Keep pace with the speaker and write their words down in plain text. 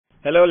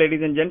Hello ladies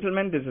and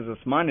gentlemen, this is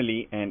Usman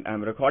Ali and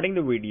I'm recording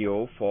the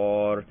video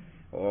for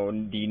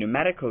the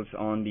numericals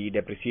on the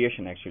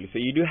depreciation actually. So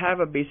you do have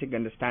a basic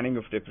understanding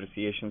of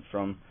depreciation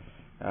from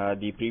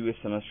the previous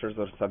semesters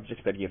or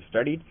subjects that you have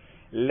studied.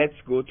 Let's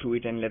go through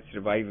it and let's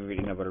revive it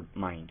in our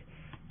mind.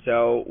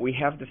 So we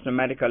have this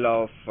numerical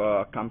of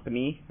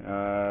company,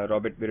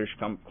 Robert British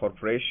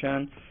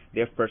Corporation. They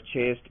have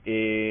purchased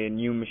a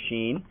new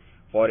machine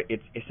for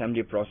its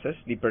assembly process.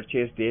 The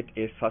purchase date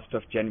is 1st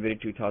of January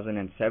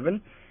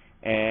 2007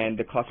 and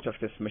the cost of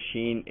this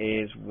machine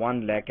is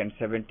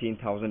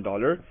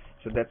 $1,17,000.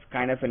 So that's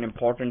kind of an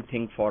important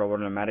thing for our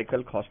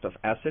numerical cost of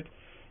asset.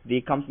 The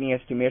company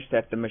estimates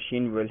that the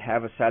machine will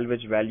have a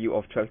salvage value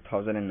of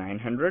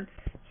 $12,900.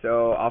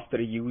 So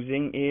after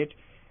using it,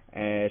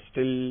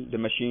 still the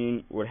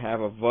machine would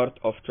have a worth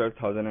of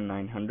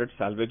 $12,900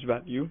 salvage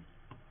value,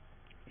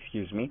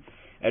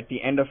 at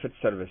the end of its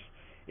service.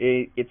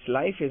 Its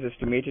life is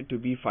estimated to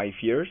be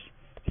 5 years,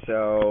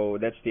 so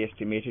that's the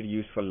estimated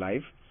useful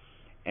life.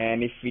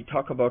 And if we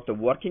talk about the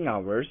working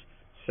hours,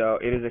 so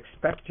it is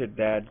expected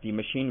that the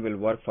machine will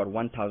work for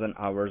 1,000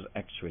 hours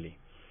actually.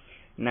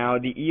 Now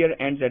the year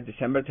ends at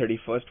December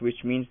 31st,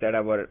 which means that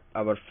our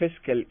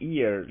fiscal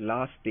year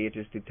last date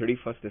is the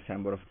 31st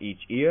December of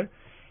each year,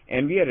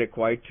 and we are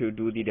required to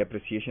do the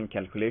depreciation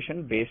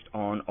calculation based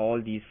on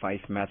all these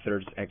 5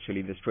 methods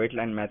actually: the straight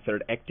line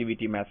method,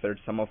 activity method,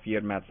 sum of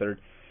year method,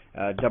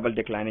 double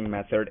declining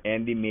method,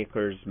 and the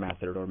maker's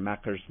method or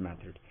Macker's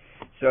method.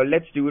 So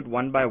let's do it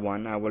one by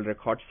one. I will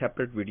record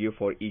separate video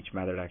for each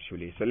method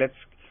actually. So let's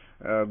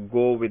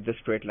go with the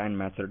straight line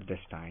method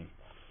this time.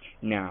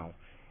 Now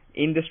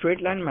in the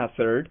straight line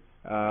method,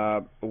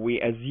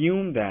 we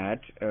assume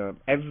that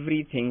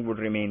everything would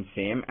remain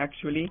same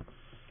actually.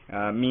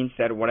 Means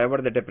that whatever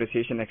the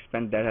depreciation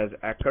expense that has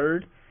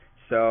occurred,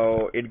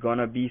 so it's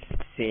gonna be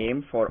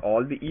same for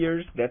all the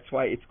years. That's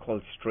why it's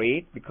called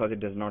straight, because it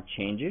does not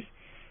changes.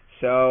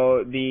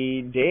 So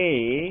the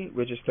day,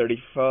 which is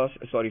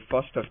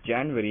 1st of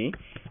January,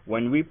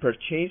 when we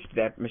purchased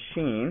that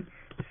machine,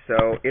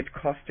 so it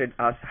costed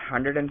us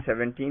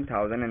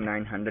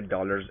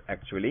 $117,900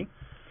 actually,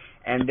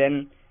 and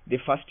then the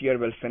first year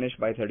will finish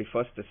by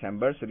 31st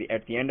December. So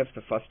at the end of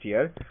the first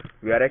year,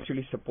 we are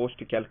actually supposed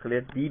to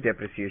calculate the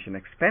depreciation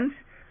expense.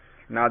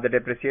 Now the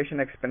depreciation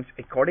expense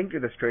according to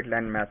the straight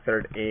line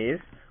method is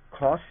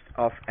cost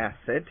of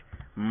asset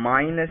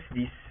minus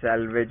the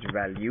salvage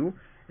value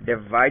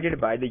divided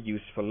by the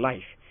useful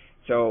life.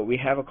 So we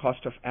have a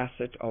cost of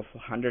asset of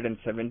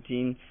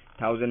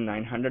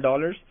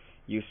 $117,900.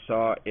 You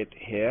saw it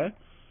here.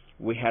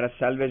 We had a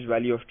salvage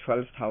value of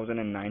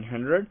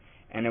 $12,900,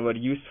 and our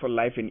useful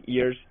life in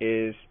years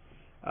is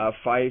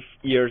 5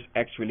 years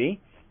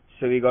actually.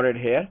 So we got it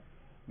here.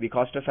 The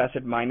cost of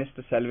asset minus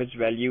the salvage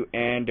value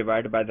and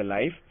divided by the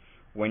life.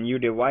 When you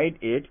divide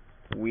it,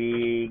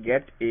 we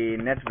get a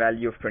net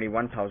value of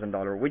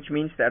 $21,000, which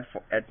means that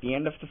at the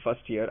end of the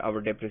first year, our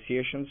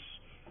depreciation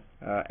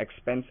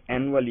expense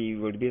annually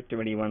would be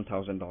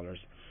 $21,000.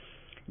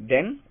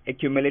 Then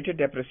accumulated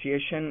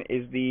depreciation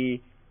is the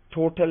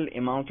total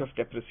amount of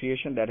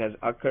depreciation that has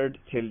occurred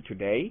till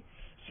today.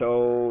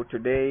 So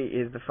today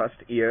is the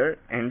first year,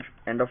 end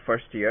of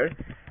first year,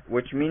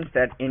 which means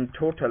that in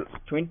total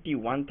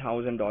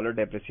 $21,000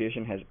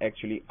 depreciation has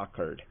actually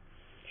occurred.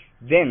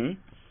 Then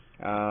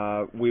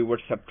we would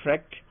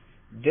subtract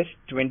this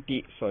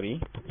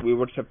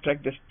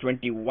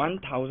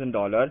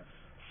 $21,000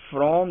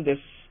 from this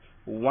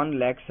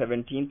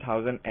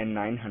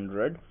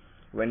 $1,17,900.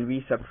 When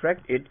we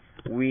subtract it,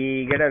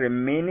 we get a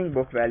remaining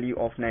book value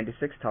of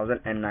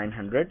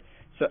 $96,900.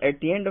 So at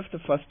the end of the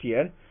first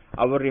year,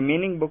 our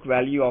remaining book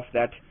value of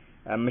that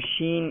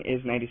machine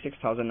is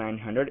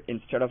 $96,900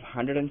 instead of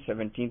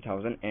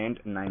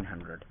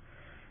 $117,900.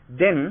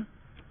 Then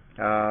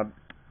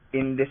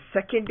in the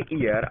second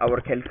year,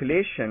 our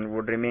calculation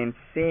would remain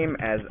same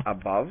as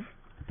above,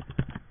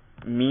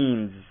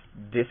 means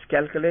this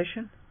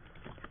calculation.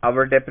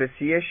 Our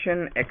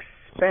depreciation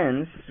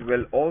expense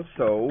will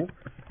also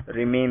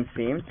remain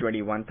same,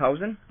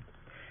 21,000.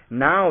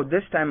 Now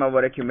this time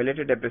our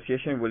accumulated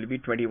depreciation will be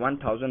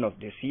 21,000 of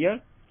this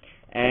year,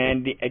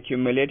 and the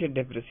accumulated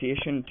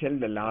depreciation till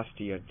the last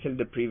year, till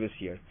the previous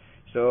year.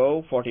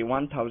 So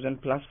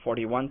 41,000 plus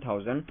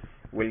 41,000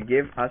 will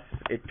give us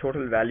a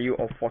total value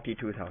of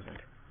 42,000.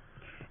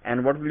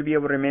 And what will be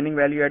our remaining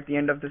value at the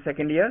end of the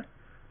second year?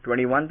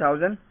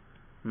 21,000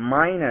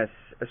 minus,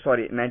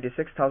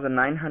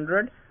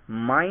 96,900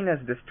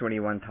 minus this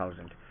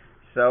 21,000.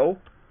 So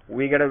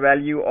we get a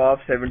value of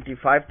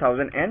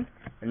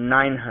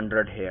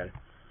 75,900 here.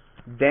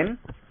 Then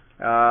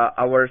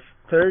our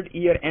third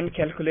year end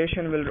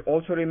calculation will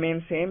also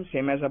remain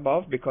same as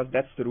above, because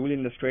that's the rule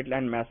in the straight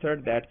line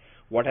method, that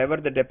whatever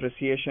the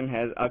depreciation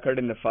has occurred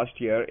in the first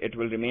year, it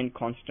will remain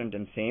constant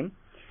and same,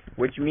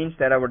 which means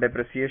that our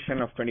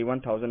depreciation of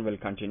 21,000 will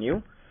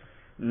continue.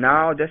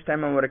 Now this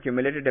time our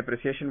accumulated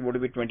depreciation would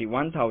be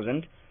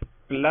 21,000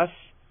 plus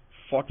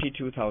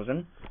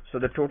 42,000. So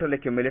the total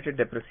accumulated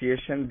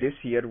depreciation this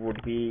year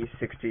would be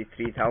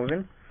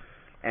 63,000.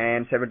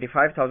 and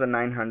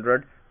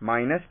 75,900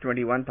 minus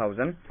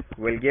 21,000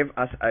 will give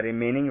us a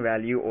remaining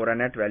value or a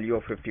net value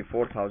of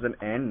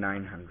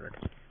 54,900.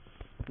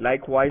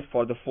 Likewise,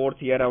 for the fourth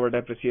year our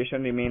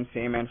depreciation remains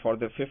same, and for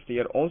the fifth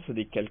year also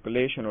the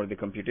calculation or the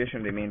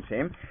computation remains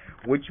same,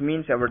 which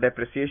means our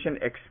depreciation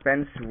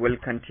expense will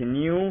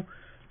continue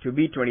to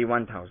be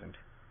 21,000.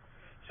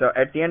 So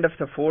at the end of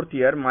the fourth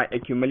year my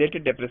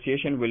accumulated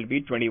depreciation will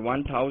be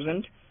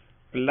 21,000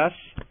 plus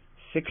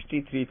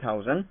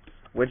 63,000,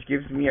 which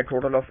gives me a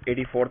total of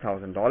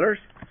 $84,000.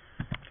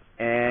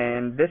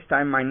 And this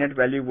time my net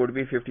value would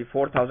be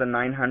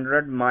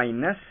 54,900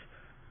 minus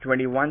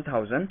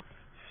 21,000.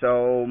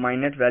 So my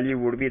net value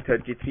would be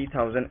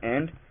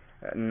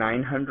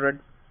 33,900.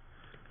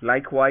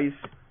 Likewise,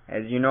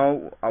 as you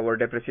know, our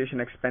depreciation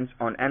expense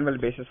on annual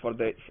basis for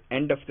the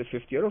end of the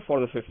fifth year or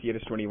for the fifth year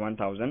is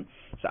 21,000.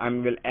 So I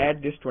will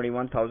add this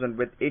 21,000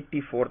 with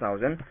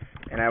 84,000,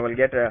 and I will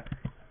get a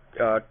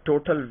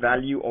total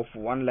value of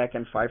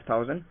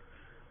 1,05,000.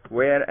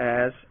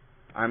 Whereas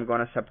I'm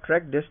gonna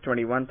subtract this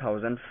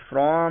 21,000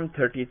 from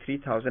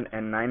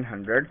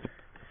 33,900,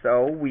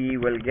 so we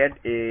will get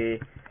a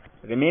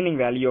remaining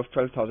value of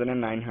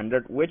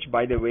 12,900, which,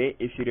 by the way,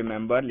 if you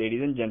remember,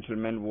 ladies and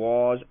gentlemen,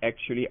 was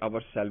actually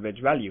our salvage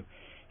value.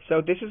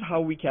 So this is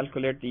how we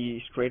calculate the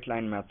straight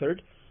line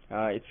method.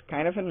 It's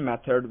kind of a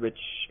method which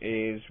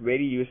is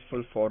very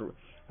useful for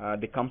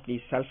the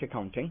company's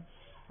self-accounting.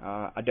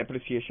 A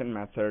depreciation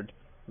method,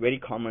 very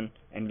common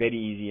and very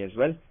easy as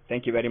well.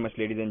 Thank you very much,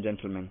 ladies and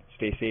gentlemen.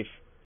 Stay safe.